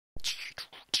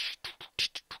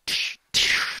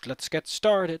Let's get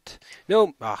started.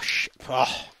 No, shit.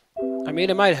 Oh. I mean,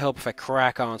 it might help if I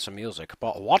crack on some music,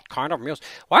 but what kind of music?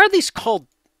 Why are these called...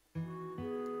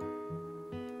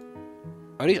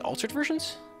 Are these altered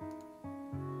versions?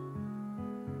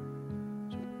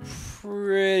 I'm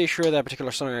pretty sure that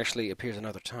particular song actually appears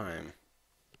another time.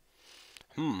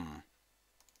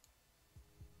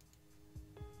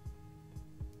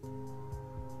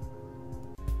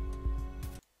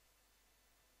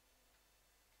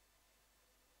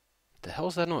 The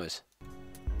hell's that noise?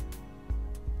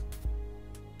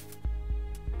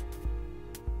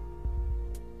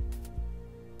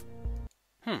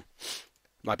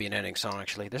 Might be an ending song,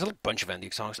 actually. There's a bunch of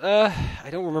ending songs. I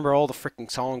don't remember all the freaking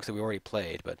songs that we already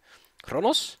played, but...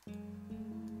 Kronos?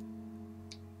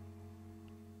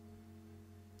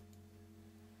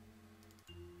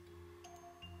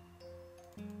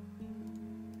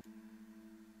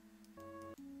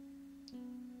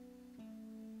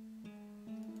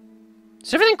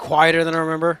 Is everything quieter than I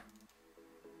remember?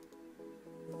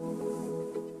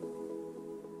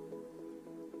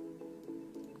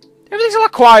 Everything's a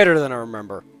lot quieter than I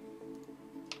remember.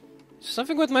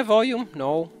 Something with my volume?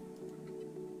 No.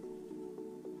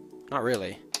 Not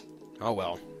really. Oh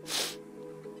well.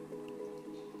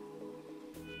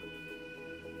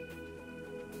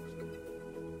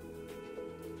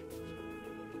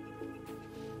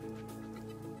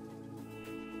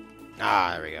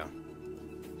 Ah, there we go.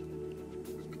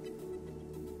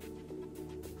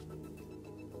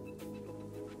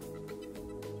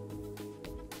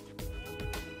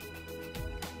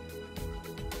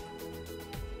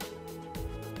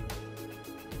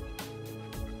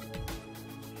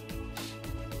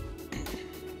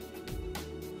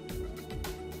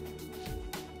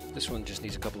 This one just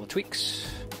needs a couple of tweaks.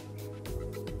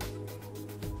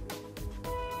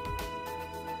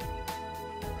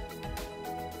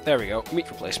 There we go, meat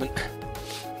replacement.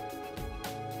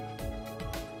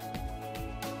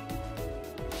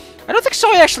 I don't think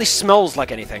soy actually smells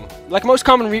like anything. Like most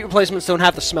common meat replacements don't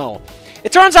have the smell.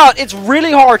 It turns out it's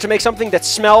really hard to make something that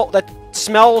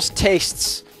smells,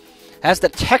 tastes, has the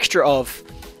texture of...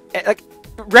 Like,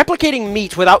 replicating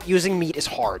meat without using meat is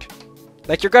hard.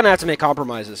 Like, you're gonna have to make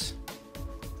compromises.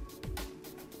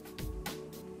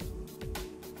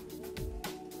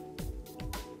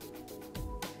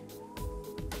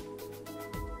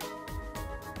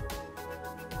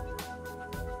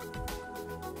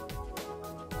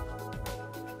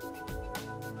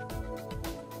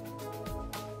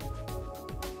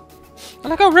 I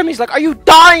like how Remy's like, are you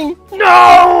dying?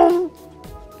 No!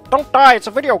 Don't die, it's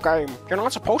a video game. You're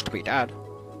not supposed to be dead.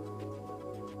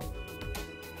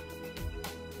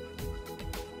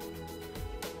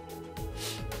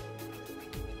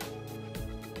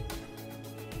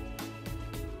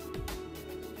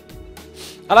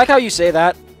 I like how you say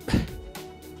that.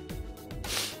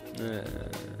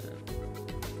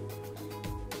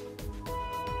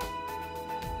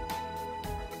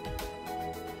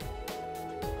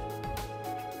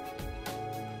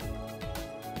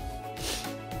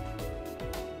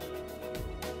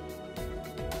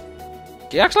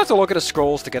 Do you actually have to look at the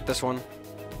scrolls to get this one?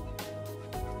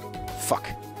 Fuck.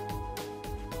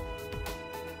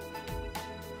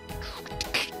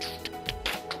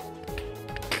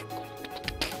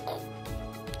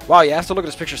 Wow, you have to look at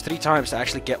his pictures 3 times to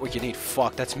actually get what you need.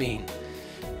 Fuck, that's mean.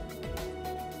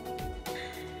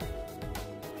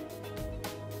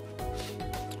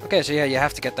 Okay, so yeah, you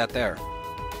have to get that there.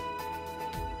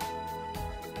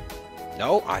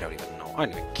 No, I don't even know. I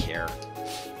don't even care.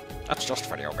 That's just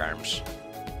video games.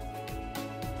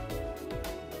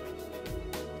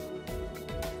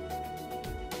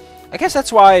 I guess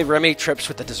that's why Remy trips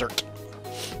with the dessert.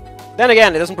 Then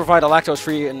again, it doesn't provide a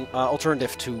lactose-free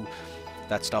alternative to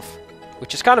that stuff,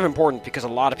 which is kind of important because a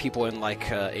lot of people in like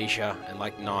Asia and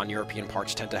like non-European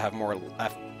parts tend to have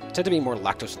tend to be more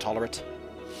lactose intolerant.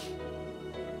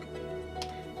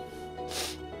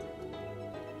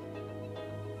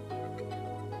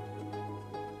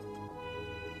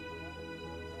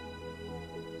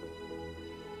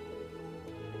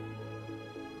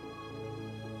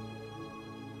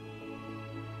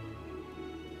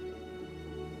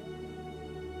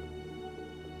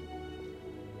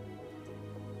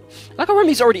 Like how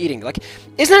Remy's already eating. Like,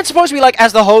 isn't it supposed to be like,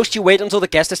 as the host, you wait until the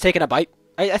guest has taken a bite?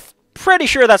 I'm pretty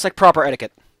sure that's like proper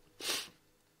etiquette.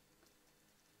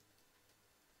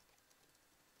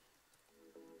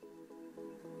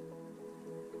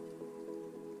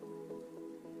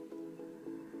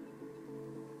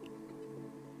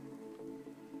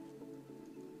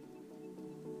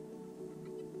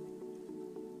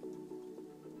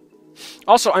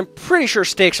 Also, I'm pretty sure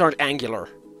steaks aren't angular.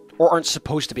 Or aren't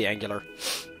supposed to be angular.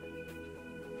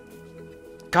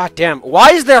 God damn.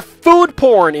 Why is there food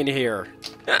porn in here?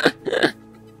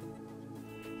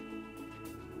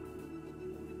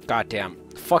 God damn.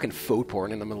 Fucking food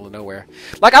porn in the middle of nowhere.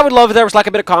 Like, I would love if there was like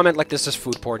a bit of comment like, this is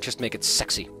food porn. Just make it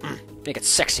sexy. Make it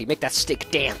sexy. Make that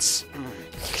steak dance.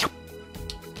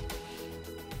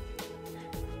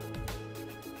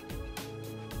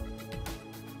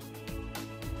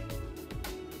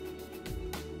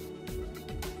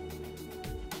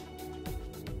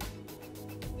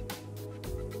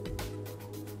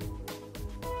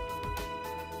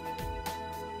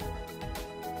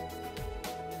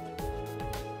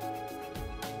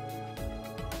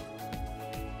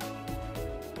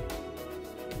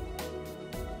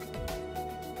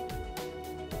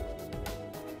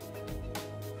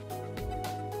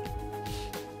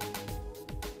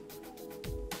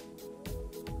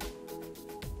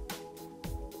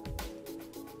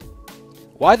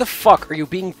 Why the fuck are you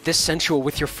being this sensual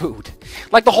with your food?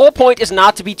 Like, the whole point is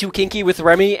not to be too kinky with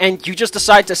Remy, and you just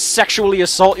decide to sexually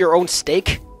assault your own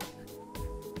steak?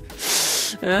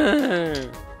 There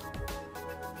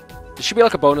should be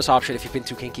like a bonus option if you've been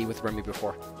too kinky with Remy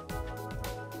before.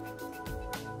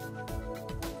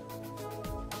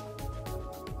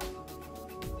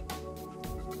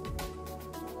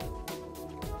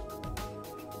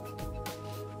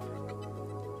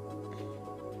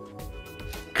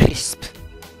 Crisp.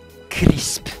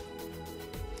 Crisp.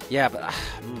 Yeah, but...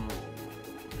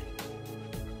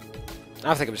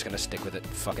 I think I'm just gonna stick with it.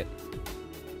 Fuck it.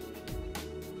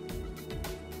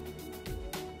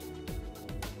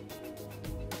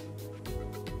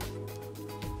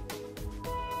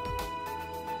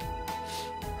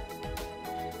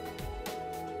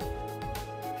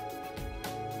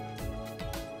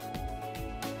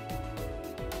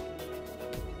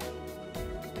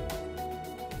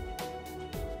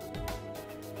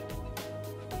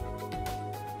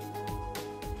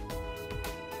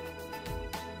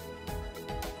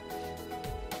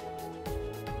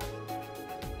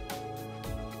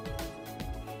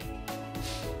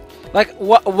 Like,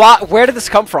 what, where did this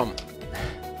come from?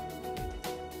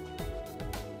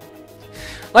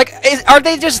 Like, are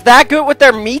they just that good with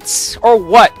their meats, or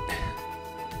what?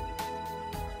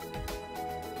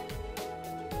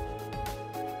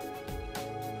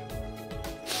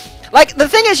 Like, the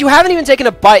thing is, you haven't even taken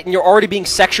a bite, and you're already being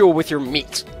sexual with your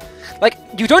meat. Like,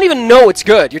 you don't even know it's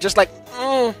good. You're just like,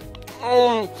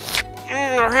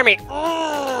 Remy,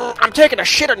 I'm taking a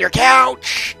shit on your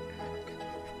couch.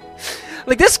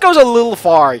 Like, this goes a little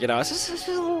far, you know. It's just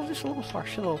a little far,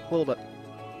 just a little bit.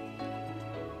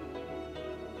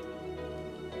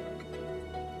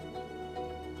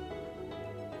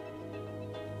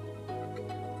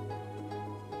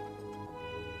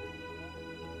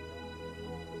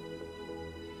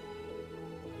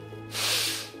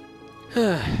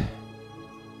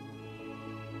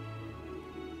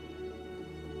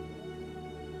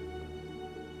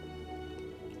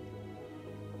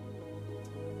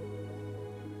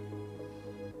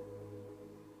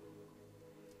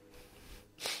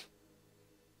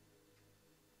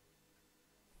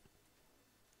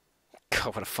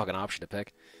 God, what a fucking option to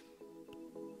pick.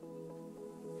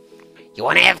 You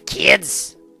wanna have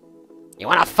kids? You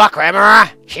wanna fuck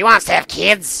Remy? She wants to have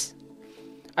kids.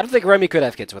 I don't think Remy could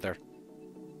have kids with her.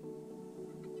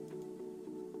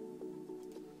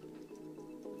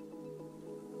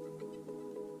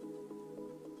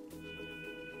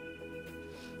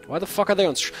 Why the fuck are they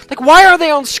on... Like, why are they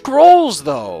on scrolls,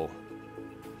 though?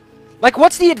 Like,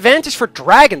 what's the advantage for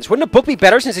dragons? Wouldn't a book be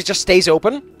better since it just stays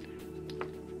open?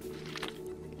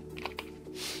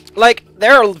 Like,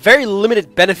 there are very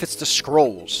limited benefits to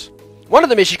scrolls. One of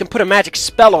them is you can put a magic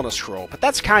spell on a scroll, but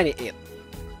that's kind of it.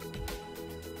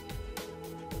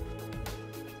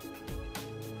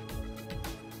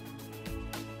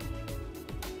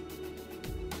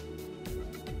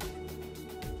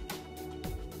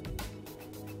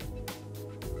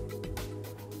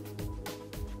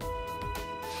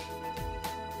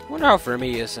 I wonder how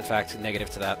Remy is, in fact, negative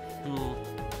to that.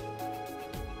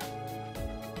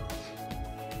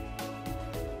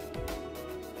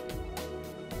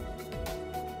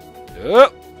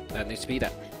 Oh, that needs to be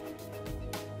that.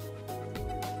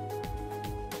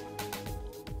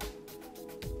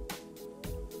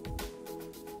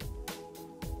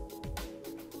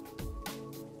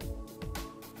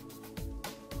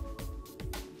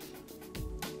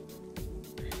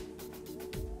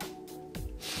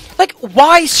 Like,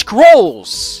 why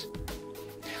scrolls?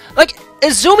 Like,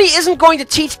 Izumi isn't going to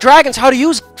teach dragons how to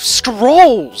use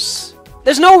scrolls.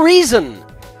 There's no reason.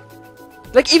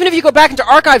 Like, even if you go back into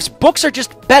archives, books are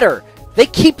just better. They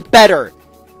keep better.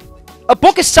 A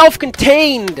book is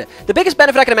self-contained. The biggest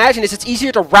benefit I can imagine is it's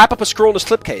easier to wrap up a scroll in a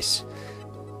slipcase.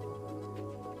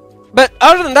 But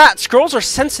other than that, scrolls are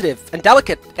sensitive and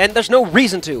delicate, and there's no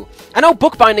reason to. I know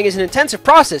bookbinding is an intensive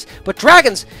process, but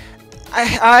dragons...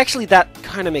 actually, that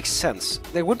kind of makes sense.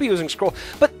 They would be using scroll.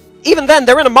 But even then,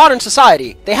 they're in a modern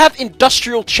society. They have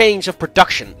industrial change of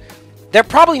production. They're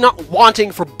probably not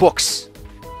wanting for books.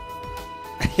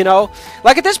 You know?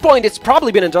 Like, at this point, it's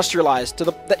probably been industrialized to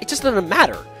the... It just doesn't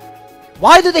matter.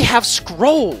 Why do they have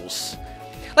scrolls?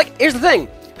 Like, here's the thing.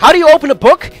 How do you open a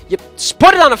book? You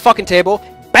put it on a fucking table,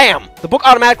 bam! The book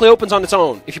automatically opens on its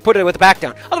own if you put it with the back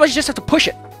down. Otherwise, you just have to push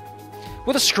it.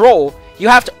 With a scroll, you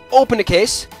have to open the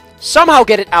case, somehow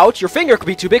get it out, your finger could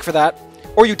be too big for that,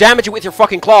 or you damage it with your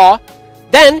fucking claw,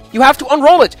 then you have to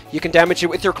unroll it. You can damage it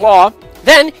with your claw,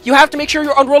 then you have to make sure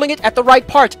you're unrolling it at the right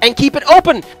part and keep it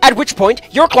open, at which point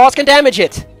your claws can damage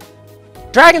it.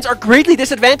 Dragons are greatly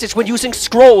disadvantaged when using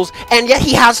scrolls, and yet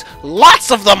he has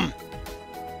lots of them!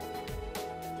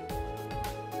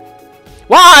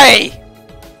 Why?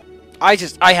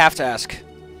 I have to ask.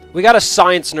 We got a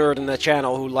science nerd in the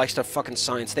channel who likes to fucking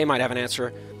science. They might have an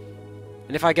answer.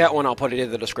 And if I get one, I'll put it in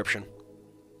the description.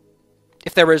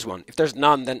 If there is one. If there's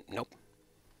none, then nope.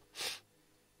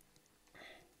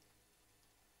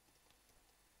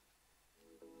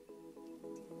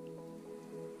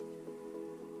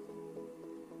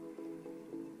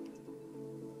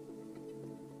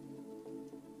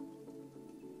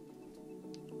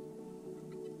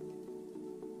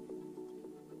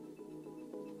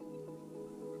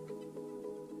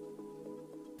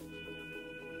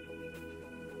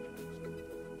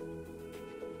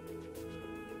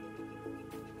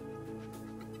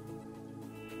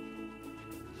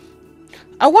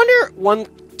 I wonder one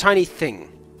tiny thing.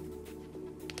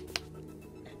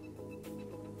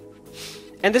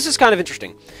 And this is kind of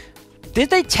interesting.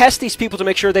 Did they test these people to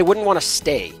make sure they wouldn't want to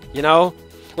stay, you know?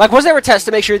 Like, was there a test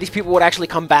to make sure these people would actually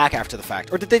come back after the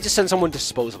fact? Or did they just send someone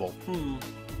disposable?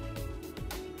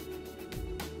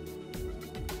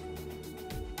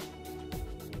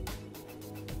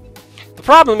 The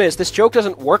problem is, this joke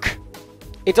doesn't work.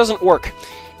 It doesn't work.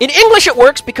 In English it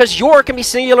works because your can be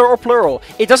singular or plural.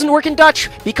 It doesn't work in Dutch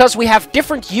because we have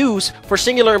different U's for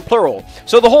singular and plural.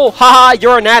 So the whole haha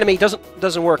your anatomy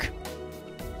doesn't work.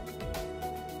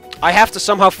 I have to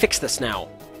somehow fix this now.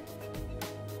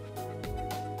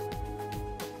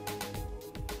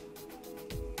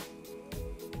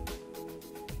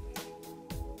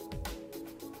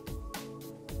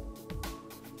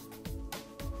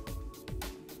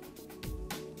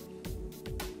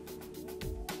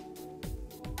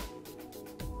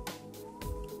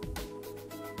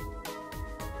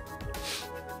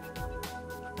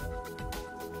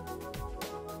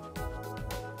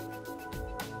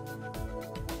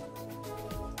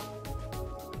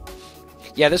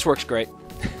 Yeah, this works great.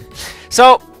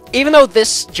 So, even though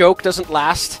this joke doesn't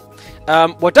last,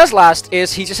 what does last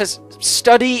is he just says,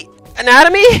 study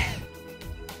anatomy?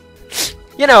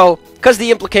 You know, because the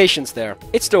implication's there.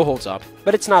 It still holds up,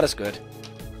 but it's not as good.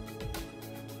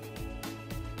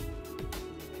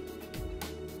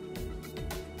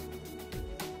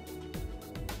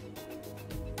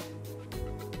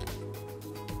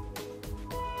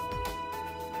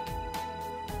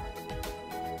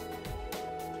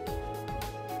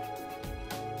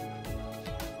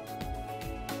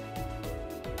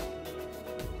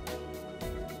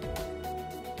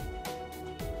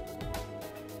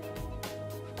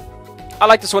 I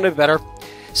like this one a bit better.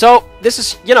 So, this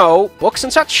is, you know, books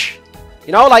and such.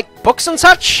 You know, like, books and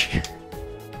such.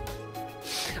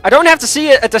 I don't have to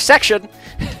see a dissection,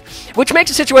 which makes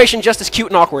the situation just as cute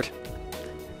and awkward.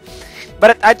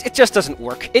 But it just doesn't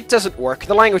work. It doesn't work.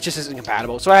 The language just isn't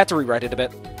compatible, so I had to rewrite it a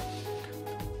bit.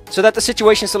 So that the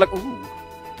situation is still like, ooh.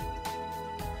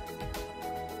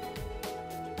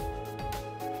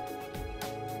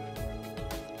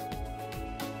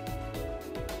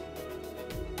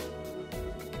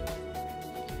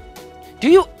 Do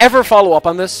you ever follow up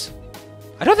on this?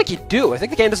 I don't think you do. I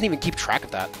think the game doesn't even keep track of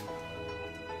that.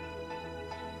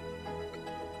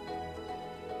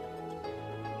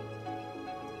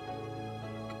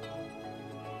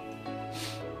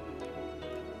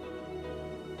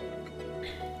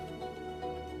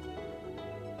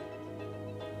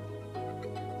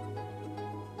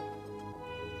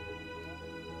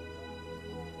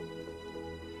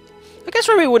 I guess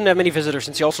Remy wouldn't have many visitors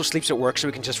since he also sleeps at work, so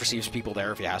he can just receive people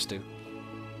there if he has to.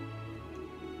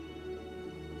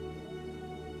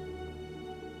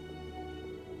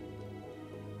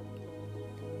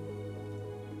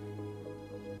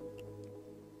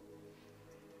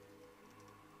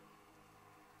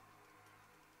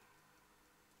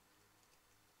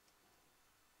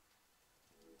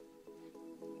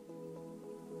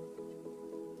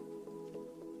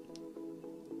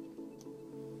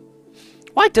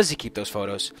 Why does he keep those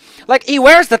photos? Like, he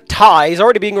wears the tie. He's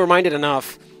already being reminded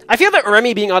enough. I feel that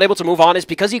Remy being unable to move on is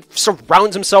because he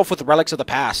surrounds himself with relics of the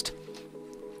past.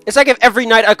 It's like if every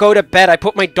night I go to bed, I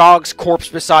put my dog's corpse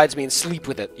beside me and sleep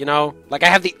with it, you know? Like, I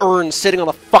have the urn sitting on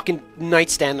the fucking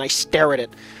nightstand and I stare at it.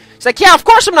 It's like, yeah, of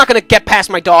course I'm not gonna get past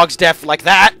my dog's death like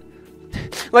that.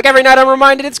 Like, every night I'm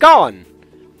reminded it's gone.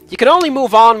 You can only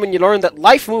move on when you learn that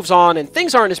life moves on and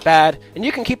things aren't as bad, and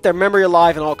you can keep their memory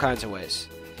alive in all kinds of ways.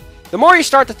 The more you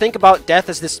start to think about death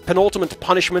as this penultimate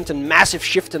punishment and massive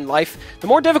shift in life, the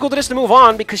more difficult it is to move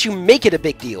on because you make it a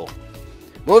big deal.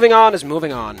 Moving on is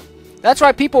moving on. That's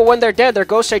why people, when they're dead, their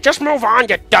ghosts say, just move on,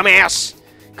 you dumbass!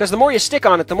 Because the more you stick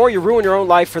on it, the more you ruin your own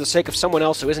life for the sake of someone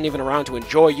else who isn't even around to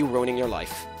enjoy you ruining your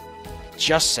life.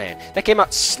 Just saying. That came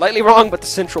out slightly wrong, but the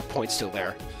central point's still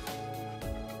there.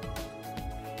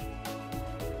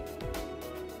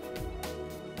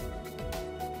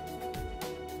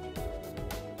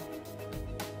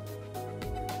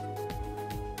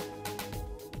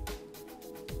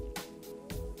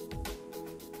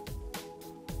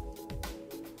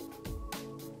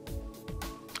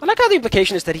 I like how the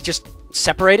implication is that he just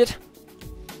separated.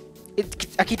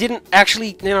 Like he didn't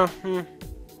actually, you know...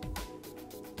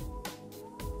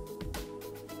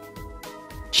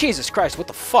 Jesus Christ, what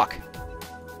the fuck?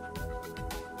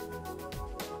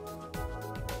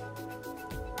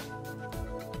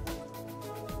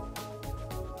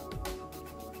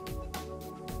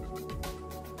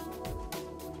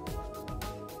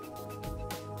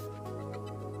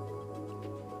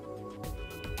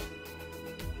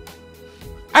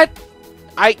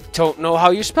 I don't know how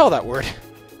you spell that word.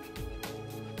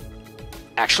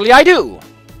 Actually, I do.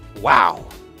 Wow.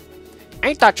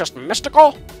 Ain't that just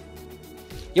mystical?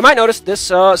 You might notice this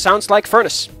sounds like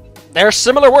furnace. They're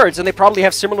similar words, and they probably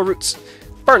have similar roots.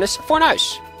 Furnace for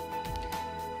nice.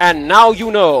 And now you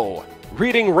know.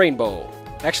 Reading Rainbow.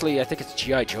 Actually, I think it's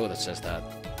G.I. Joe that says that.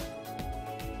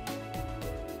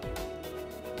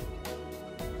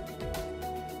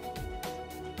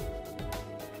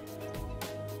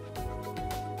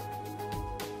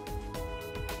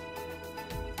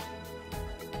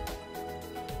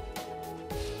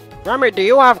 Remy, do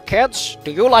you have kids?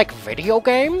 Do you like video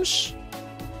games?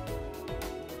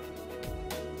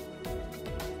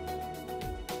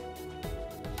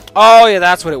 Oh, yeah,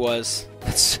 that's what it was.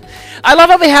 I love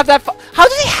how they have that. How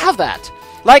do they have that?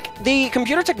 Like, the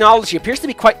computer technology appears to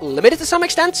be quite limited to some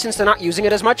extent, since they're not using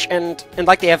it as much, and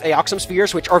like, they have Aoxum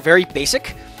spheres, which are very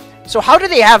basic. So how do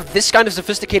they have this kind of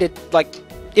sophisticated, like,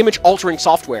 image-altering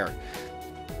software?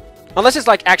 Unless it's,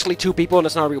 like, actually two people and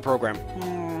it's not a real program.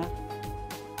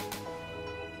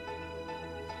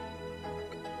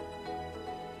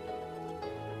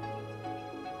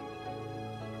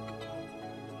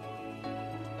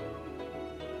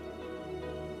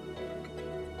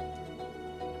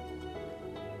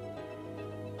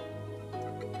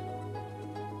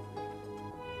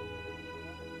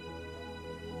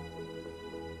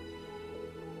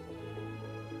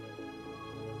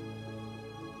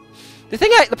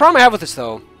 The problem I have with this,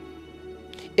 though,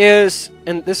 is,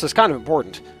 and this is kind of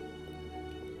important,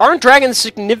 aren't dragons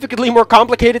significantly more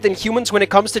complicated than humans when it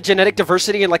comes to genetic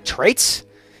diversity and, like, traits?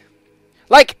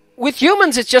 Like, with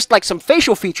humans, it's just, like, some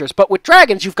facial features, but with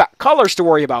dragons, you've got colors to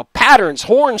worry about, patterns,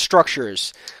 horn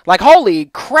structures. Like, holy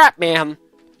crap, man.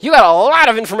 You got a lot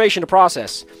of information to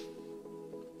process.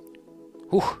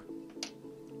 Whew.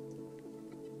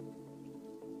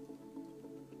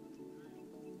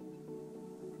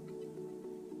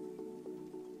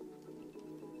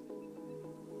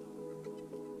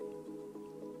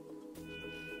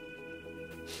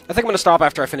 I think I'm going to stop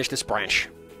after I finish this branch.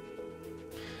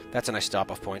 That's a nice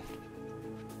stop-off point.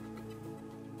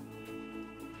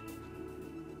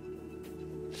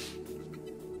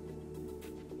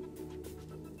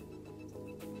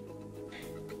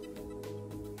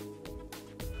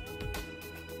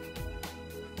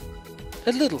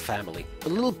 A little family. A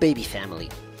little baby family.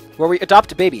 Where we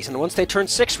adopt babies, and once they turn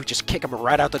 6, we just kick them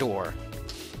right out the door.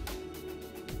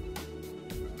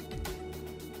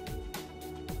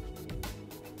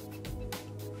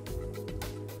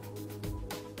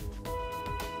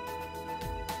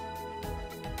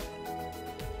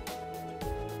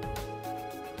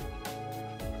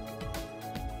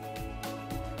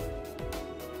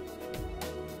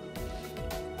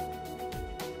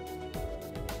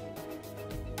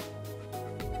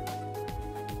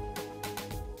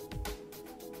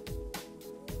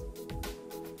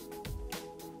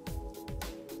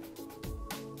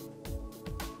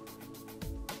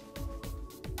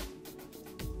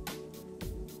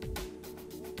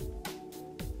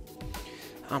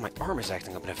 Oh, my arm is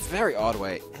acting up in a very odd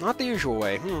way. Not the usual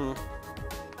way.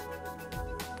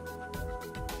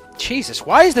 Jesus,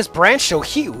 why is this branch so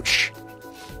huge?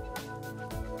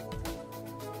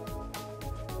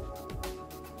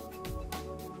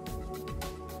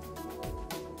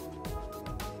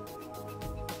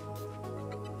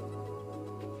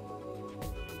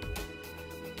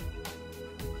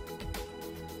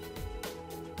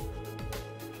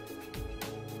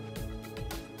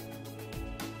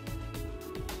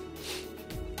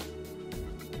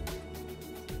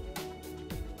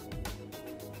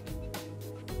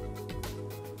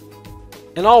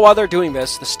 And all while they're doing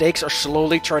this, the stakes are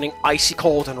slowly turning icy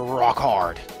cold and rock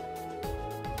hard.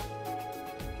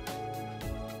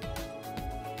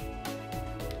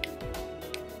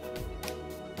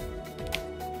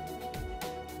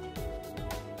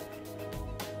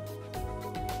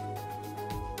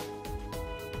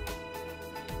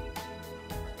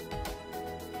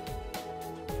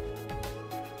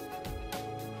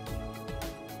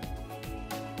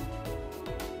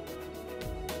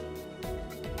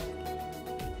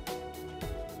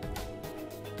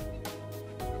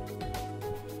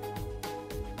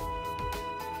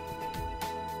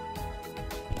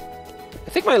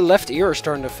 I think my left ear is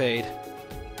starting to fade.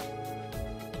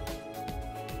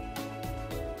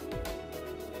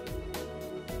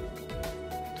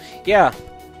 Yeah.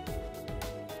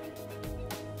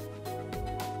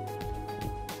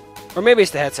 Or maybe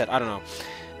it's the headset, I don't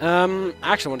know.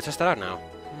 I actually want to test that out now.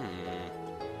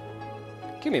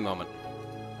 Give me a moment.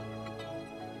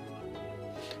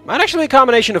 Might actually be a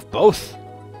combination of both.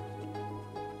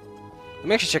 Let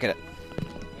me actually check it out.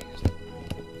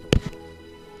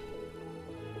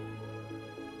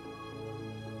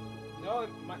 No,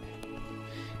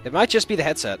 it might just be the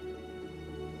headset.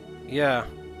 Yeah.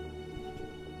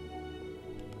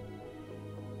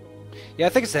 Yeah, I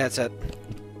think it's the headset.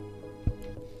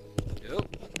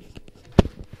 Yep.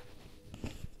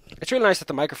 It's really nice that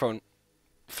the microphone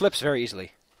flips very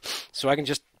easily. So I can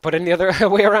just put it in the other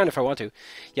way around if I want to.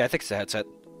 Yeah, I think it's the headset.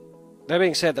 That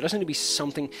being said, there doesn't need to be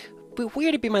something... But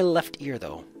weird to be my left ear,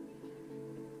 though.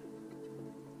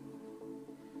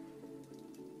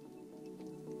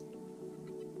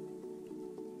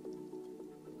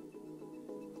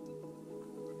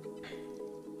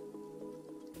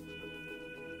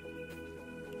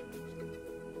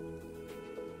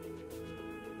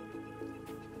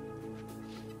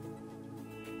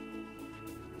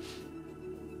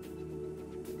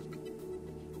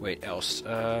 Wait, else.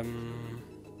 Okay.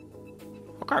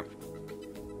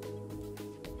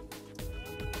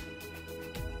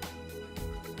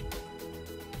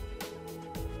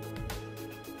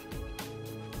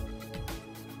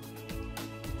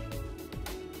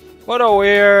 What a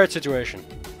weird situation.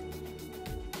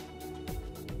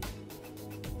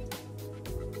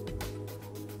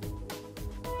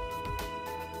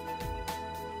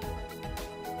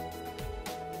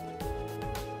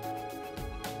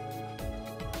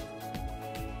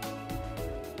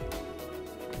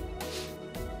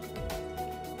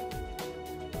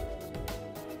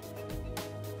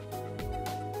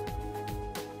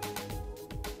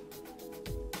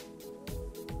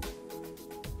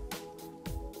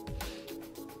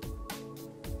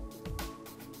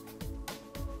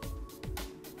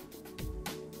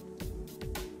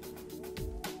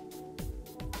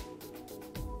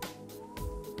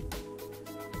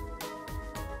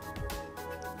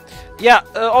 Yeah,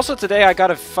 also today I got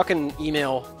a fucking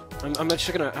email. I'm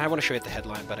just gonna... I want to show you the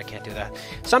headline, but I can't do that.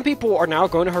 Some people are now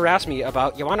going to harass me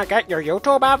about, you want to get your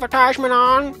YouTube advertisement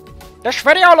on? This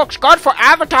video looks good for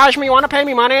advertisement, you want to pay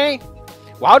me money?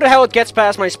 Well, how the hell it gets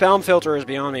past my spam filter is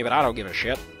beyond me, but I don't give a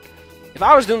shit. If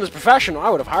I was doing this professional, I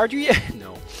would have hired you. Yeah,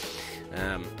 no.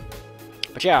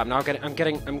 But yeah, I'm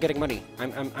getting money.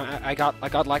 I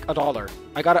got like $1.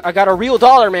 I got a real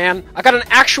dollar, man. I got an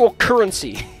actual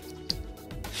currency.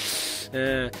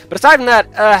 But aside from that,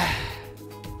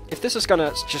 if this is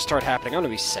gonna just start happening, I'm gonna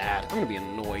be sad. I'm gonna be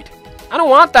annoyed. I don't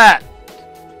want that!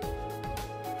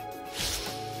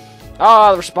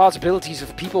 Ah, the responsibilities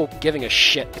of people giving a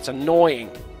shit. It's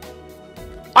annoying.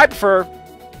 I prefer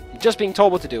just being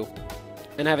told what to do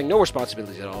and having no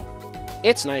responsibilities at all.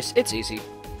 It's nice. It's easy.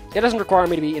 It doesn't require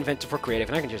me to be inventive or creative,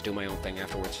 and I can just do my own thing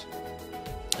afterwards.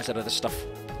 Instead of this stuff.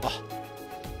 Oh.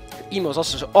 Emails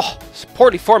also so... Oh, it's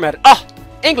poorly formatted. Oh!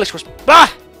 English was... Blah!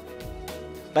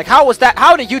 Like, how was that?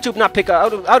 How did YouTube not pick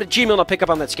up... How did Gmail not pick up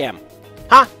on that scam?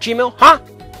 Huh? Gmail? Huh?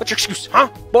 What's your excuse? Huh?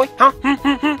 Boy? Huh?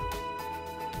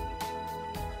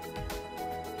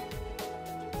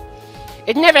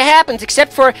 It never happens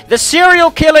except for the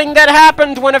serial killing that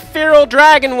happened when a feral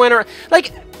dragon went...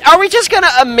 Like, are we just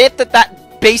gonna admit that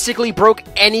that basically broke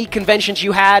any conventions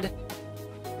you had?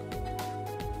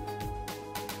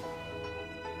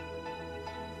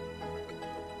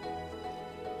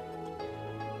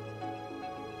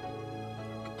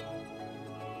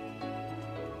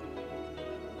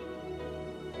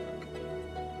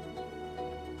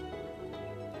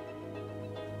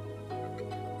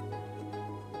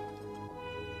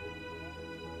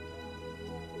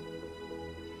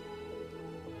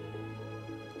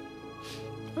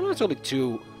 Oh, no, it's only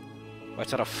 2.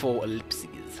 What's out of 4 ellipses?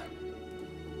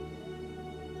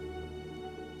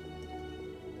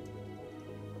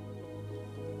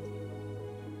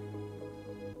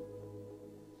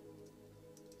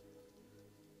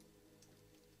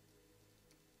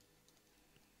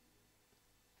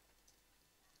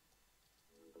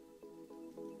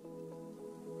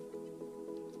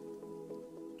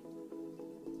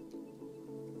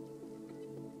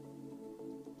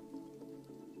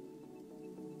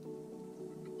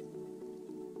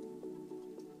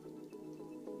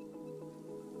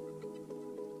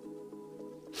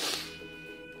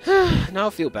 Now I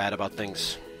feel bad about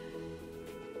things.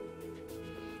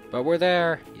 But we're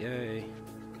there. Yay.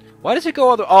 Why does it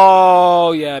go other...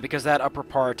 Oh, yeah, because that upper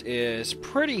part is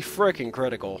pretty freaking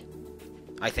critical.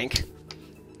 I think.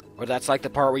 Or that's like the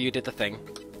part where you did the thing.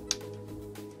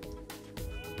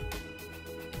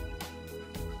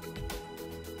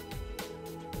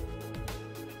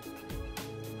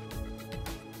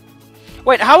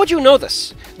 Wait, how would you know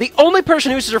this? The only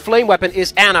person who uses her flame weapon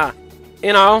is Anna.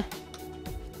 You know?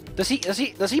 Does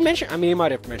he mention... I mean, he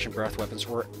might have mentioned breath weapons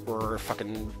or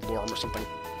fucking Lorm or something.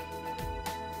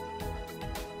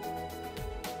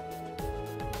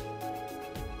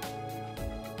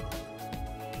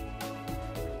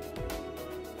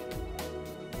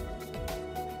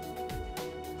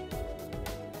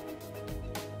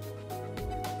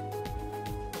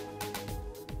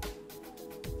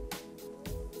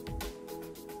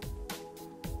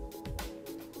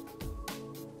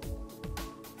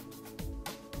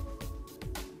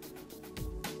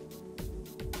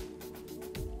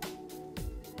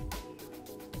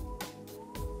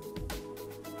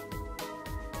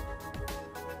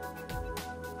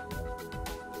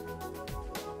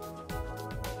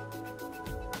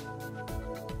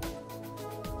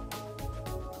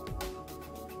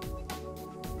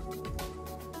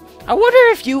 I wonder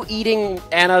if you eating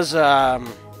Anna's,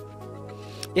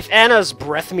 if Anna's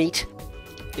breath meat,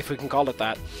 if we can call it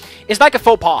that, is like a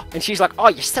faux pas, and she's like, oh,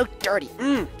 you're so dirty,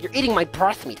 you're eating my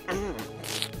breath meat, I'm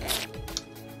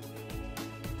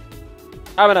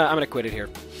gonna quit it here.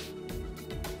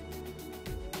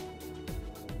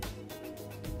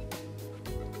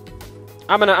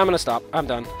 I'm gonna stop. I'm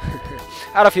done.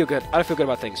 I don't feel good. I don't feel good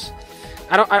about things.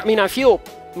 I mean, I feel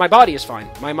my body is fine.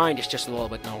 My mind is just a little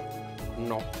bit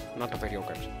no, not the video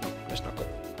games. No, it's not good.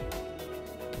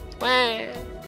 Well.